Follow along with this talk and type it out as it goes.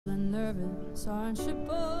Nervous, aren't you,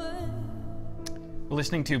 boy? We're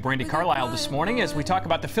listening to Brandi Carlile this morning as we talk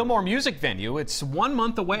about the Fillmore music venue. It's 1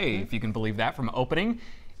 month away, if you can believe that, from opening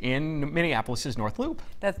in Minneapolis' North Loop.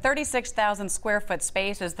 The 36,000 square foot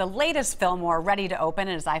space is the latest Fillmore ready to open.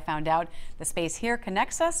 And as I found out, the space here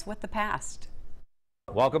connects us with the past.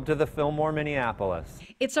 Welcome to the Fillmore, Minneapolis.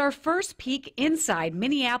 It's our first peek inside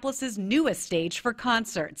Minneapolis' newest stage for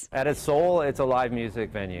concerts. At its soul, it's a live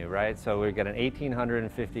music venue, right? So we've got an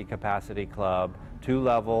 1,850 capacity club, 2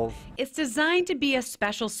 levels. It's designed to be a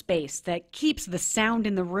special space that keeps the sound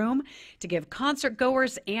in the room to give concert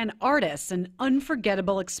goers and artists an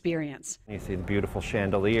unforgettable experience. You see the beautiful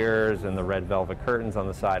chandeliers and the red velvet curtains on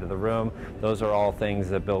the side of the room. Those are all things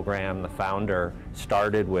that Bill Graham, the founder,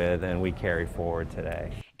 started with and we carry forward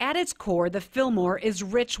today. At its core, the Fillmore is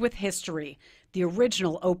rich with history. The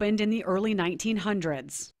original opened in the early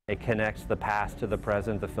 1900s. It connects the past to the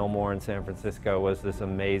present. The Fillmore in San Francisco was this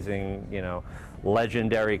amazing,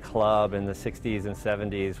 legendary club in the 60s and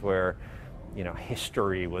 70s where,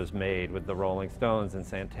 history was made with the Rolling Stones and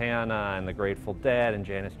Santana and the Grateful Dead and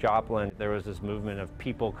Janis Joplin. There was this movement of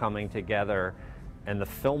people coming together, and the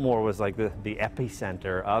Fillmore was like the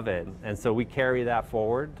epicenter of it. And so we carry that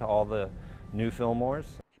forward to all the new Fillmores.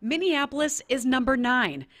 Minneapolis is number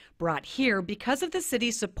 9, brought here because of the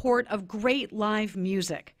city's support of great live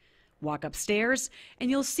music. Walk upstairs and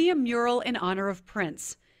you'll see a mural in honor of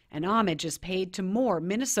Prince. An homage is paid to more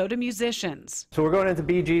Minnesota musicians. So we're going into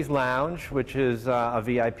Bee Gees Lounge, which is a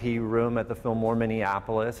VIP room at the Fillmore,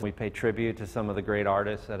 Minneapolis. We pay tribute to some of the great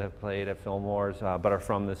artists that have played at Fillmore's, but are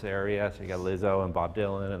from this area. So you got Lizzo and Bob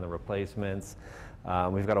Dylan and the Replacements.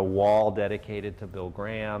 We've got a wall dedicated to Bill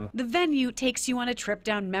Graham. The venue takes you on a trip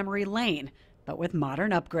down memory lane, but with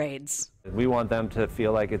modern upgrades. We want them to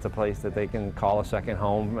feel like it's a place that they can call a second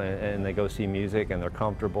home and they go see music and they're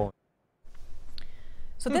comfortable.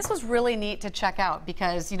 So this was really neat to check out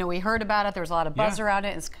because, we heard about it, there was a lot of buzz around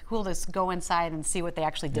it. It's cool to go inside and see what they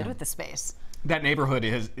actually did with the space. That neighborhood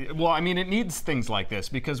is, it needs things like this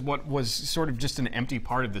because what was sort of just an empty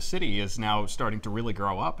part of the city is now starting to really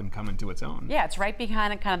grow up and come into its own. Yeah, it's right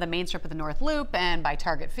behind kind of the main strip of the North Loop and by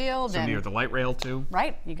Target Field. So near the light rail too.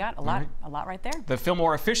 Right, you got a lot right there. The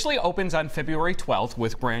Fillmore officially opens on February 12th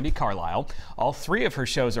with Brandi Carlile. All 3 of her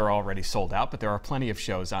shows are already sold out, but there are plenty of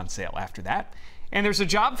shows on sale after that. And there's a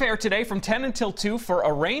job fair today from 10 until 2 for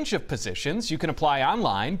a range of positions. You can apply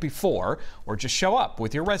online before or just show up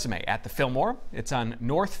with your resume at the Fillmore. It's on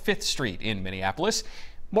North 5th Street in Minneapolis.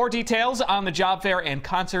 More details on the job fair and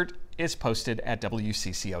concert is posted at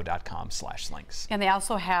WCCO.com/links. And they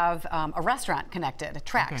also have a restaurant connected,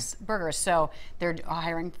 Tracks Burgers. So they're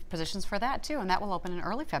hiring positions for that too, and that will open in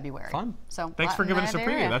early February. Fun. So thanks for giving us a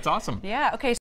preview. That's awesome. Yeah. Okay.